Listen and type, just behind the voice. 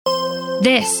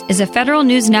This is a Federal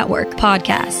News Network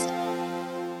podcast.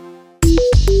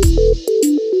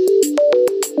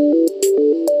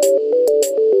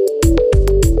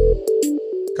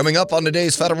 Coming up on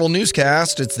today's Federal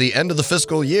Newscast, it's the end of the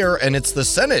fiscal year, and it's the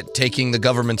Senate taking the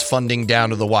government's funding down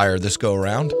to the wire this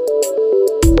go-around.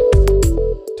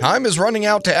 Time is running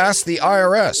out to ask the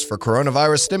IRS for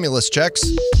coronavirus stimulus checks.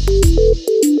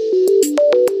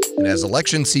 And as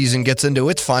election season gets into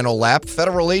its final lap,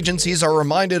 federal agencies are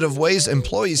reminded of ways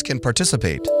employees can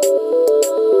participate.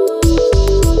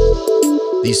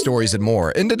 These stories and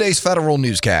more in today's Federal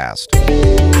Newscast.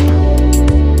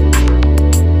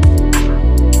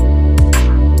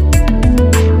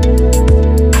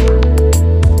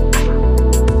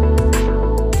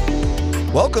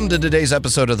 Welcome to today's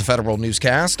episode of the Federal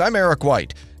Newscast. I'm Eric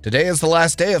White. Today is the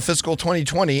last day of fiscal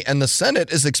 2020, and the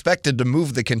Senate is expected to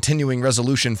move the continuing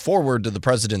resolution forward to the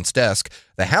president's desk.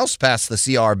 The House passed the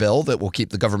CR bill that will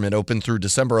keep the government open through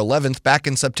December 11th back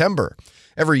in September.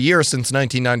 Every year since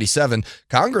 1997,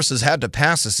 Congress has had to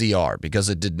pass a CR because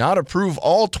it did not approve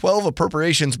all 12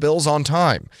 appropriations bills on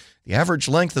time. The average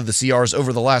length of the CRs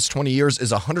over the last 20 years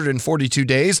is 142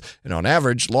 days, and on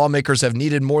average, lawmakers have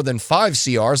needed more than 5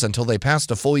 CRs until they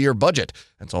passed a full-year budget.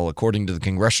 That's all according to the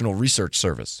Congressional Research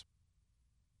Service.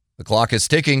 The clock is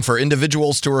ticking for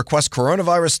individuals to request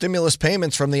coronavirus stimulus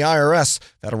payments from the IRS.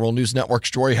 Federal News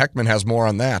Network's Jory Heckman has more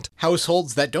on that.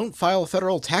 Households that don't file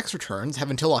federal tax returns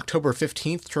have until October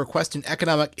 15th to request an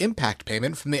economic impact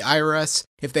payment from the IRS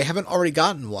if they haven't already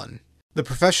gotten one. The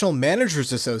Professional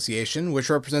Managers Association, which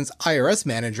represents IRS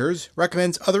managers,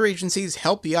 recommends other agencies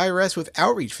help the IRS with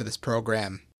outreach for this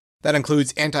program. That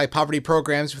includes anti-poverty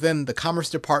programs within the Commerce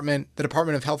Department, the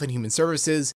Department of Health and Human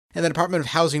Services, and the Department of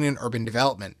Housing and Urban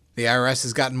Development. The IRS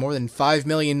has gotten more than 5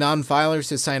 million non-filers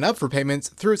to sign up for payments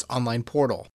through its online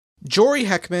portal. Jory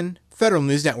Heckman, Federal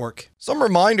News Network. Some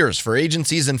reminders for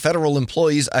agencies and federal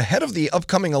employees ahead of the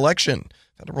upcoming election.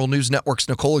 Federal News Network's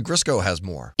Nicola Grisco has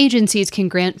more. Agencies can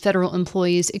grant federal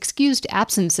employees excused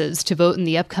absences to vote in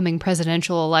the upcoming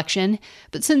presidential election,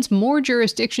 but since more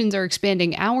jurisdictions are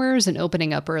expanding hours and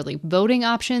opening up early voting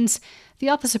options, the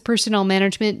Office of Personnel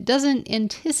Management doesn't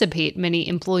anticipate many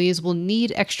employees will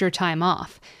need extra time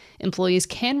off. Employees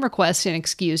can request an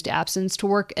excused absence to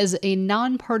work as a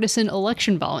nonpartisan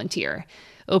election volunteer.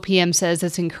 OPM says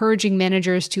it's encouraging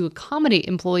managers to accommodate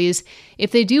employees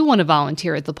if they do want to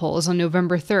volunteer at the polls on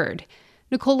November 3rd.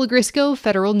 Nicola Grisco,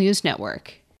 Federal News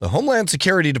Network. The Homeland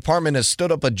Security Department has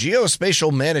stood up a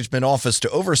geospatial management office to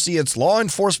oversee its law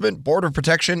enforcement, border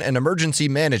protection, and emergency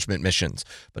management missions.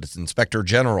 But its inspector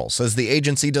general says the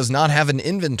agency does not have an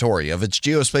inventory of its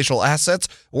geospatial assets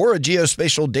or a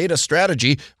geospatial data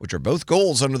strategy, which are both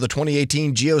goals under the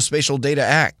 2018 Geospatial Data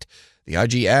Act. The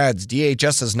IG adds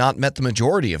DHS has not met the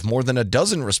majority of more than a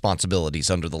dozen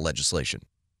responsibilities under the legislation.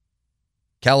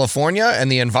 California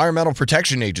and the Environmental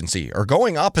Protection Agency are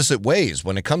going opposite ways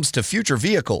when it comes to future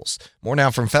vehicles. More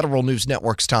now from Federal News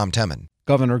Network's Tom Temin.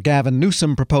 Governor Gavin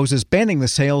Newsom proposes banning the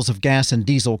sales of gas and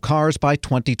diesel cars by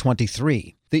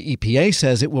 2023. The EPA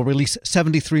says it will release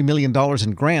 $73 million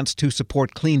in grants to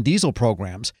support clean diesel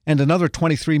programs and another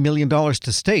 $23 million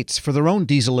to states for their own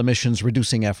diesel emissions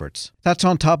reducing efforts. That's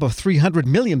on top of $300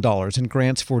 million in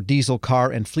grants for diesel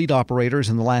car and fleet operators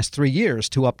in the last 3 years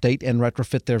to update and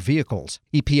retrofit their vehicles.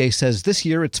 EPA says this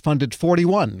year it's funded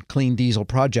 41 clean diesel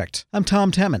projects. I'm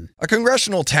Tom Temin. A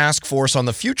congressional task force on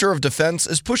the future of defense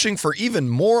is pushing for even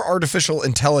more artificial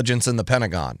intelligence in the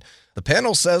Pentagon. The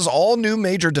panel says all new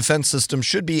major defense systems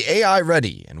should be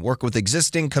AI-ready and work with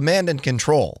existing command and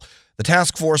control. The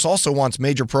task force also wants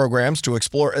major programs to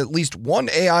explore at least one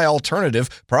AI alternative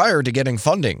prior to getting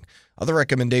funding. Other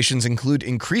recommendations include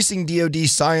increasing DoD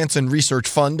Science and Research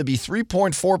Fund to be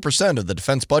 3.4% of the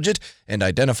defense budget and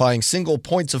identifying single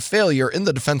points of failure in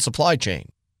the defense supply chain.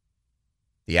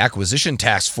 The Acquisition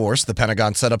Task Force the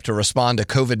Pentagon set up to respond to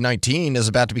COVID-19 is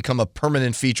about to become a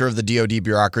permanent feature of the DoD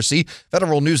bureaucracy.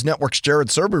 Federal News Network's Jared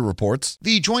Serby reports.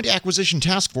 The Joint Acquisition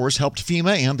Task Force helped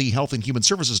FEMA and the Health and Human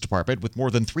Services Department with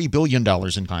more than $3 billion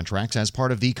in contracts as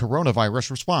part of the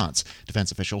coronavirus response.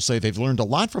 Defense officials say they've learned a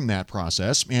lot from that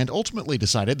process and ultimately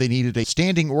decided they needed a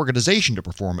standing organization to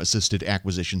perform assisted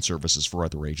acquisition services for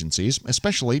other agencies,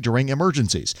 especially during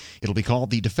emergencies. It'll be called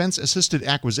the Defense Assisted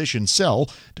Acquisition Cell.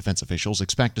 Defense officials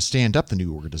expect to stand up the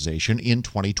new organization in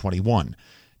 2021.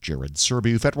 Jared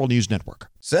Serby, Federal News Network.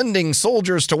 Sending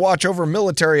soldiers to watch over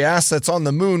military assets on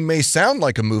the moon may sound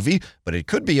like a movie, but it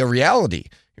could be a reality.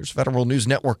 Here's Federal News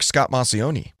Network's Scott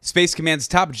Maucione. Space Command's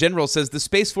top general says the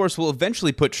Space Force will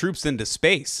eventually put troops into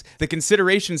space. The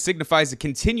consideration signifies a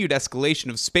continued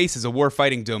escalation of space as a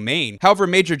warfighting domain. However,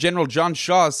 Major General John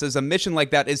Shaw says a mission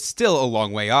like that is still a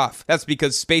long way off. That's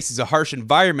because space is a harsh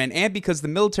environment and because the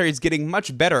military is getting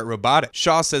much better at robotics.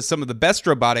 Shaw says some of the best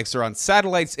robotics are on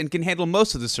satellites and can handle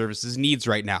most of the service's needs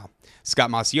right now. Scott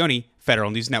Maucione,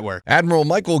 Federal News Network. Admiral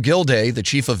Michael Gilday, the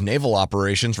chief of naval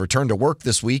operations, returned to work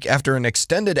this week after an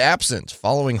extended absence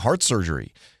following heart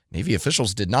surgery. Navy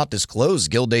officials did not disclose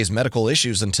Gilday's medical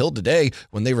issues until today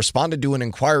when they responded to an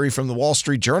inquiry from the Wall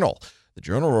Street Journal. The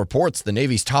Journal reports the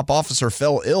Navy's top officer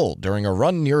fell ill during a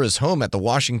run near his home at the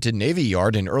Washington Navy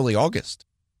Yard in early August.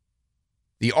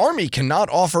 The Army cannot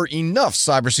offer enough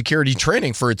cybersecurity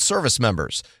training for its service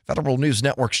members. Federal News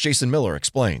Network's Jason Miller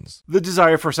explains. The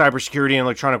desire for cybersecurity and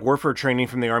electronic warfare training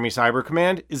from the Army Cyber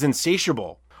Command is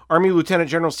insatiable. Army Lieutenant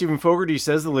General Stephen Fogarty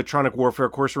says the electronic warfare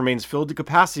course remains filled to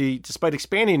capacity despite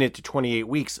expanding it to 28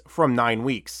 weeks from 9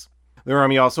 weeks. The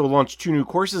Army also launched 2 new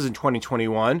courses in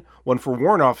 2021, one for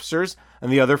warrant officers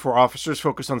and the other for officers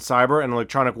focused on cyber and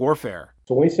electronic warfare.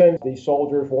 So we send these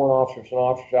soldiers, warrant officers, and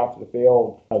officers out to the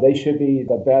field. They should be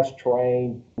the best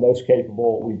trained, most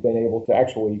capable we've been able to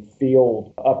actually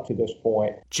field up to this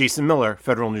point. Jason Miller,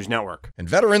 Federal News Network. And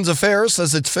Veterans Affairs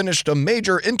says it's finished a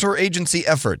major interagency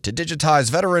effort to digitize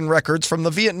veteran records from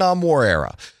the Vietnam War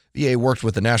era. VA worked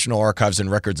with the National Archives and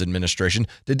Records Administration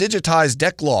to digitize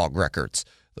DEC log records.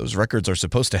 Those records are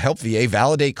supposed to help VA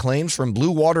validate claims from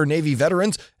Blue Water Navy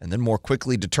veterans and then more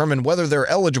quickly determine whether they're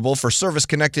eligible for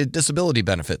service-connected disability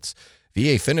benefits.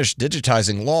 VA finished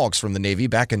digitizing logs from the Navy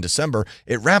back in December.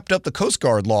 It wrapped up the Coast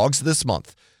Guard logs this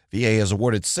month. VA has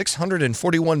awarded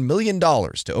 $641 million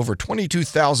to over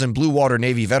 22,000 Blue Water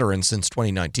Navy veterans since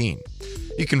 2019.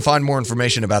 You can find more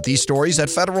information about these stories at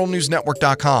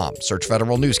federalnewsnetwork.com. Search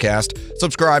Federal Newscast,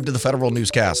 subscribe to the Federal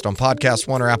Newscast on Podcast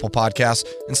One or Apple Podcasts,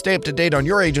 and stay up to date on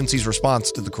your agency's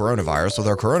response to the coronavirus with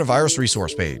our coronavirus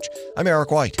resource page. I'm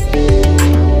Eric White.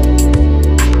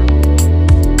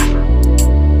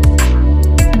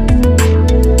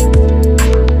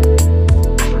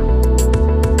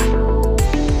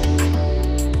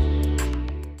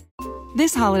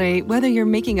 This holiday, whether you're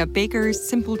making a Baker's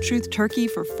Simple Truth turkey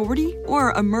for 40 or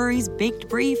a Murray's Baked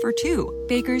Brie for 2,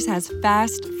 Baker's has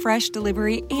fast, fresh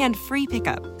delivery and free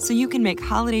pickup, so you can make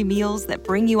holiday meals that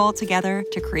bring you all together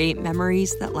to create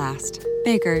memories that last.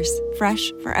 Baker's,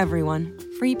 fresh for everyone.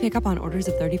 Free pickup on orders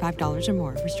of $35 or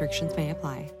more. Restrictions may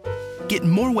apply. Get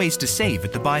more ways to save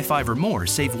at the Buy 5 or More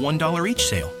Save $1 each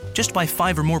sale. Just buy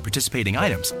 5 or more participating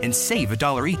items and save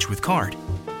 $1 each with card.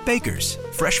 Baker's,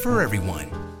 fresh for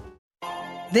everyone.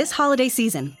 This holiday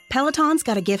season, Peloton's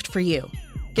got a gift for you.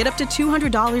 Get up to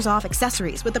 $200 off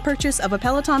accessories with the purchase of a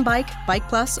Peloton bike, Bike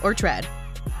Plus, or Tread.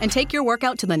 And take your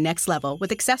workout to the next level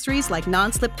with accessories like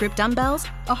non-slip grip dumbbells,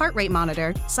 a heart rate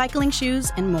monitor, cycling shoes,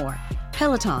 and more.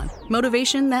 Peloton,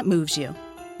 motivation that moves you.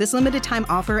 This limited time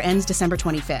offer ends December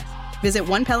 25th. Visit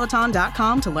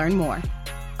onepeloton.com to learn more.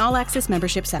 All access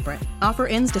membership separate. Offer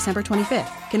ends December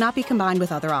 25th. Cannot be combined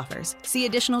with other offers. See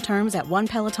additional terms at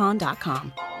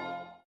onepeloton.com.